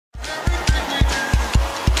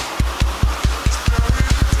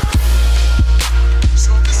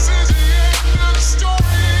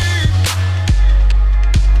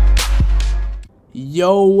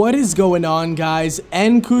Yo, what is going on, guys?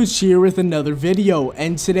 nKuch here with another video,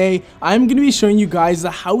 and today I'm going to be showing you guys the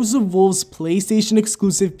House of Wolves PlayStation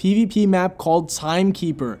exclusive PvP map called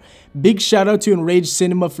Timekeeper. Big shout out to Enraged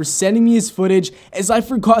Cinema for sending me his footage, as I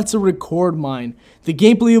forgot to record mine. The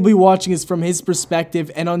gameplay you'll be watching is from his perspective,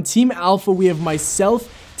 and on Team Alpha we have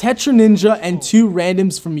myself, Tetra Ninja, and 2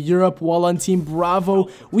 randoms from Europe, while on Team Bravo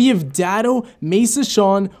we have Dado, Mesa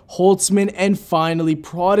Sean, Holtzman, and finally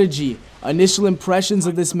Prodigy. Initial impressions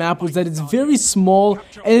of this map was that it's very small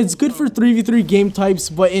and it's good for 3v3 game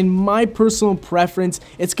types, but in my personal preference,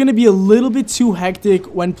 it's going to be a little bit too hectic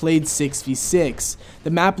when played 6v6.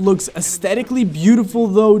 The map looks aesthetically beautiful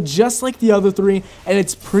though, just like the other 3, and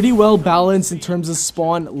it's pretty well balanced in terms of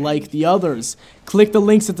spawn like the others. Click the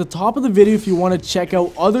links at the top of the video if you want to check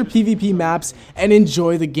out other PvP maps and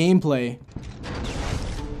enjoy the gameplay.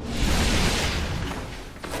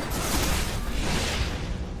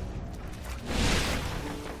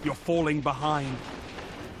 You're falling behind.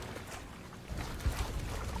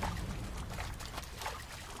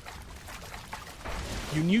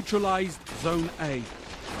 You neutralized Zone A.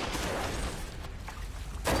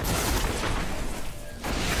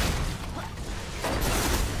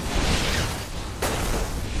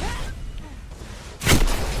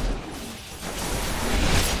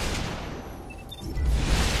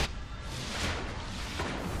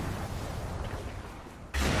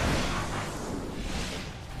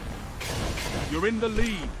 You're in the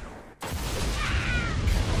lead.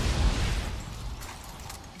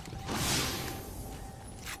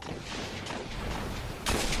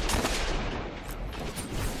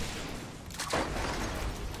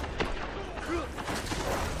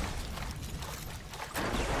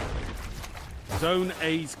 Zone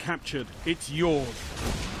A's captured. It's yours.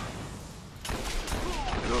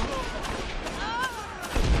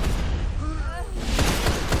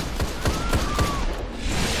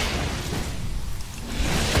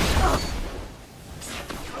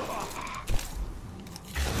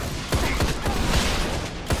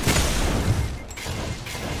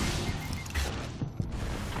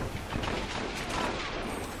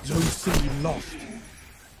 Zone C lost.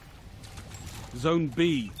 Zone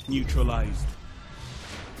B neutralized.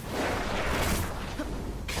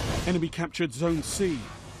 Enemy captured Zone C.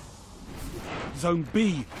 Zone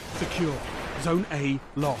B secure. Zone A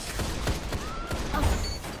lost.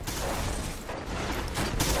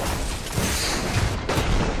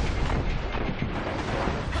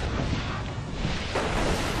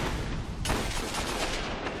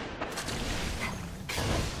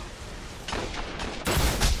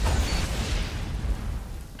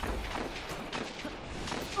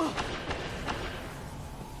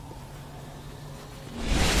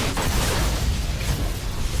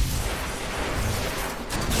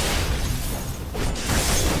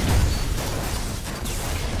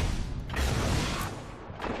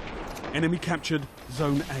 Enemy captured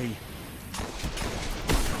Zone A.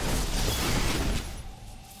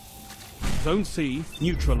 Zone C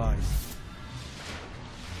neutralized.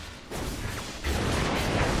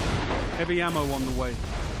 Heavy ammo on the way.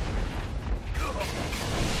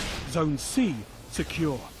 Zone C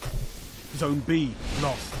secure. Zone B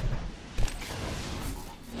lost.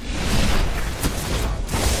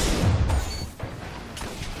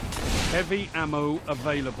 Heavy ammo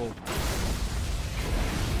available.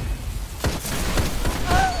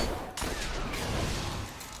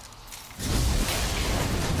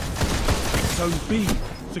 Zone B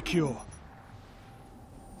secure.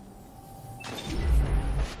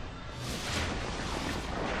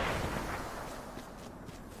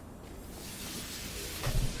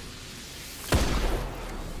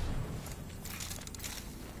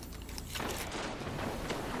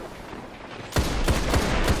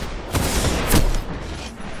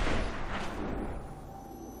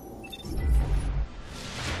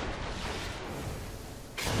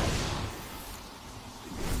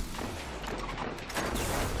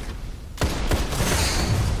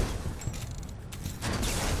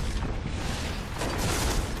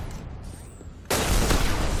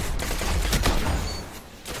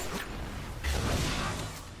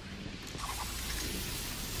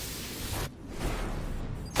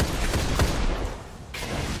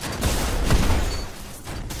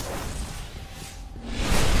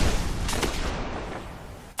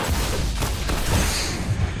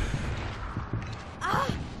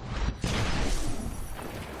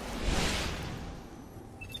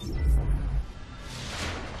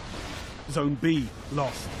 Zone B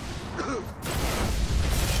lost.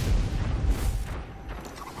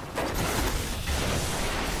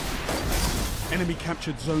 Enemy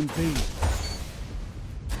captured Zone B.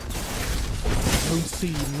 Zone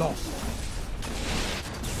C lost.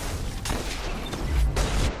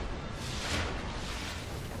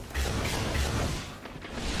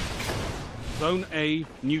 Zone A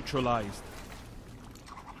neutralized.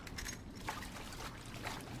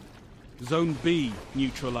 Zone B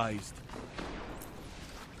neutralized.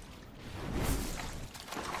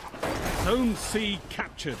 Zone C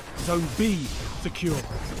captured. Zone B secure.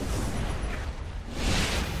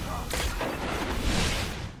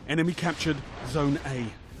 Enemy captured Zone A.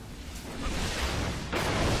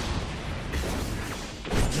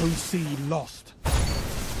 Zone C lost.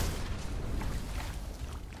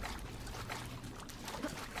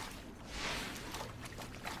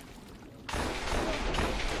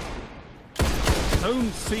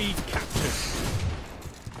 Zone C captured.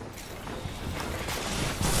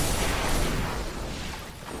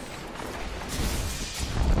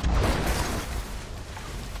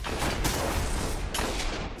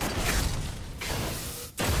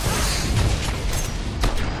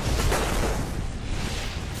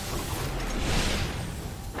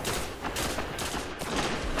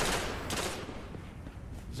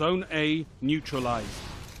 Zone A neutralized.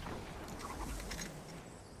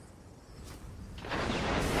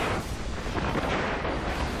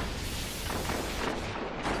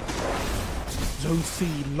 Zone C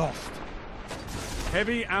lost.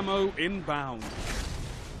 Heavy ammo inbound.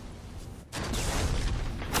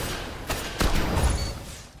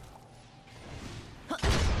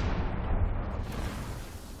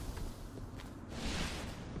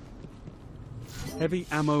 Heavy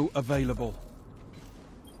ammo available.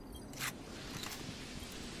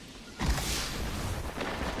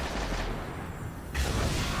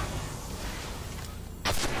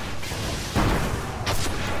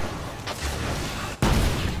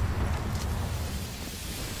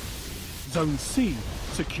 Zone C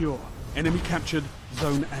secure. Enemy captured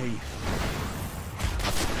Zone A.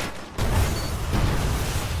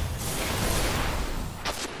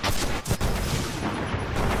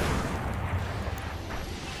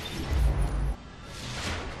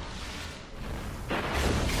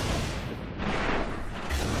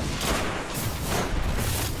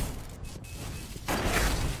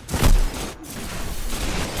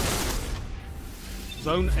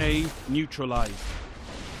 Zone A neutralized.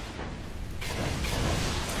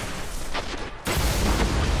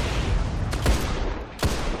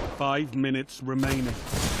 Five minutes remaining.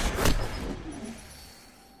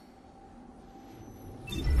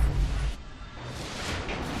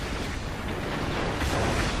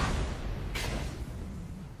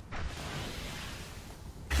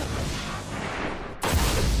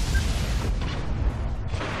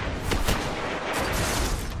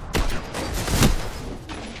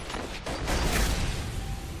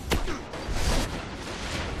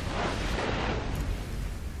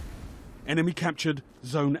 Enemy captured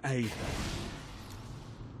Zone A.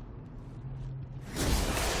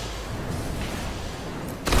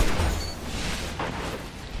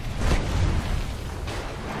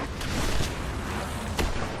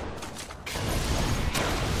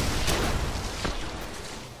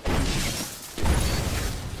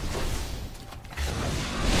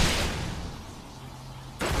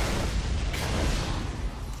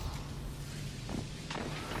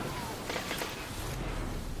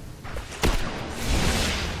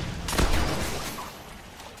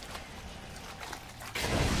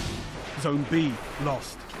 Zone B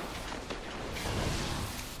lost.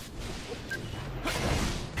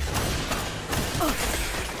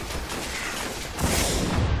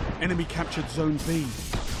 Enemy captured Zone B.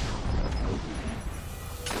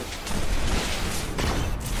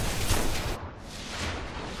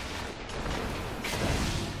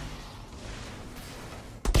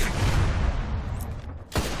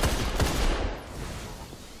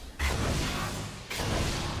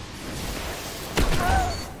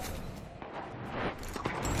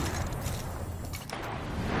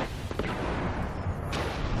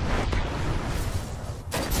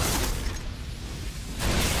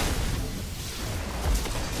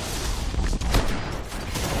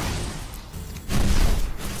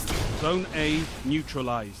 Zone A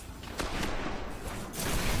neutralized.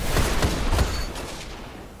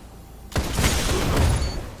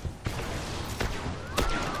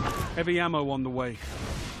 Heavy ammo on the way.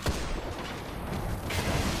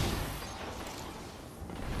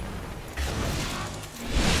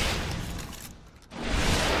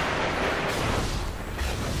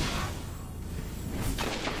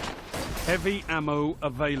 Heavy ammo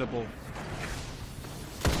available.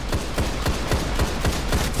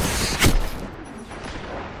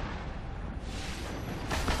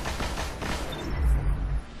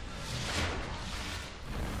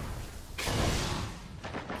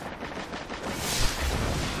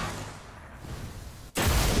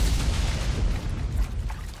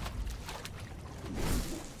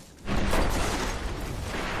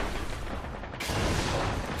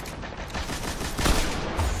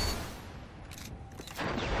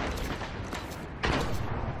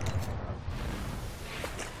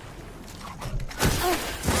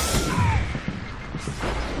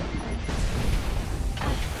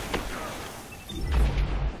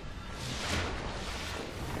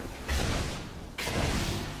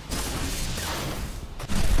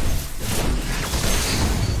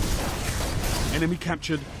 Enemy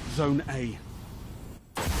captured Zone A.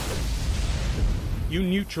 You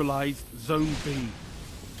neutralized Zone B.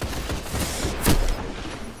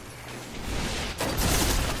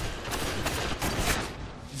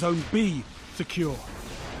 Zone B secure.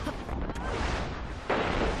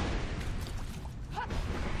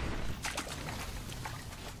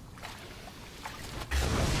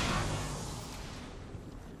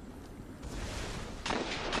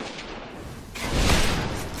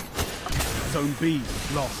 Zone B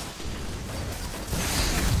lost.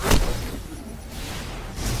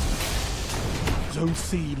 Zone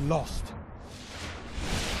C lost.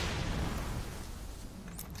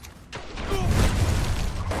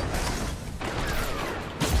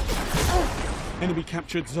 Enemy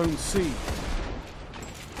captured Zone C.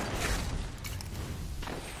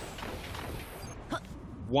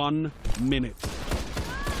 One minute.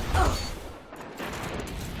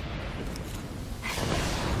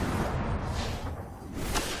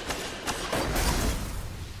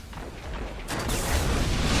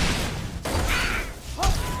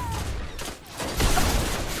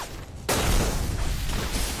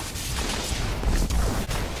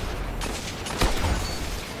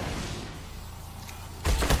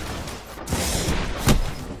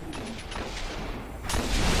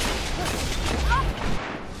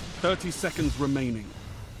 Thirty seconds remaining.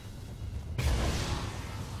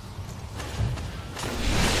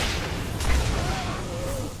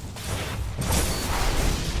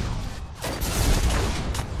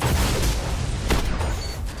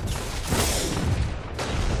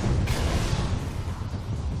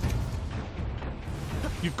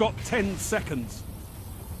 You've got 10 seconds.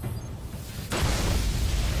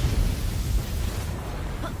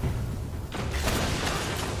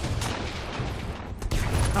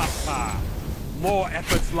 More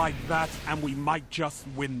efforts like that and we might just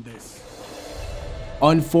win this.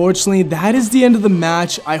 Unfortunately, that is the end of the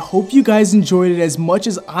match. I hope you guys enjoyed it as much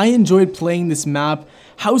as I enjoyed playing this map.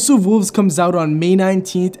 House of Wolves comes out on May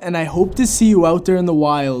 19th and I hope to see you out there in the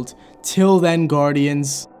wild. Till then,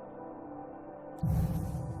 Guardians.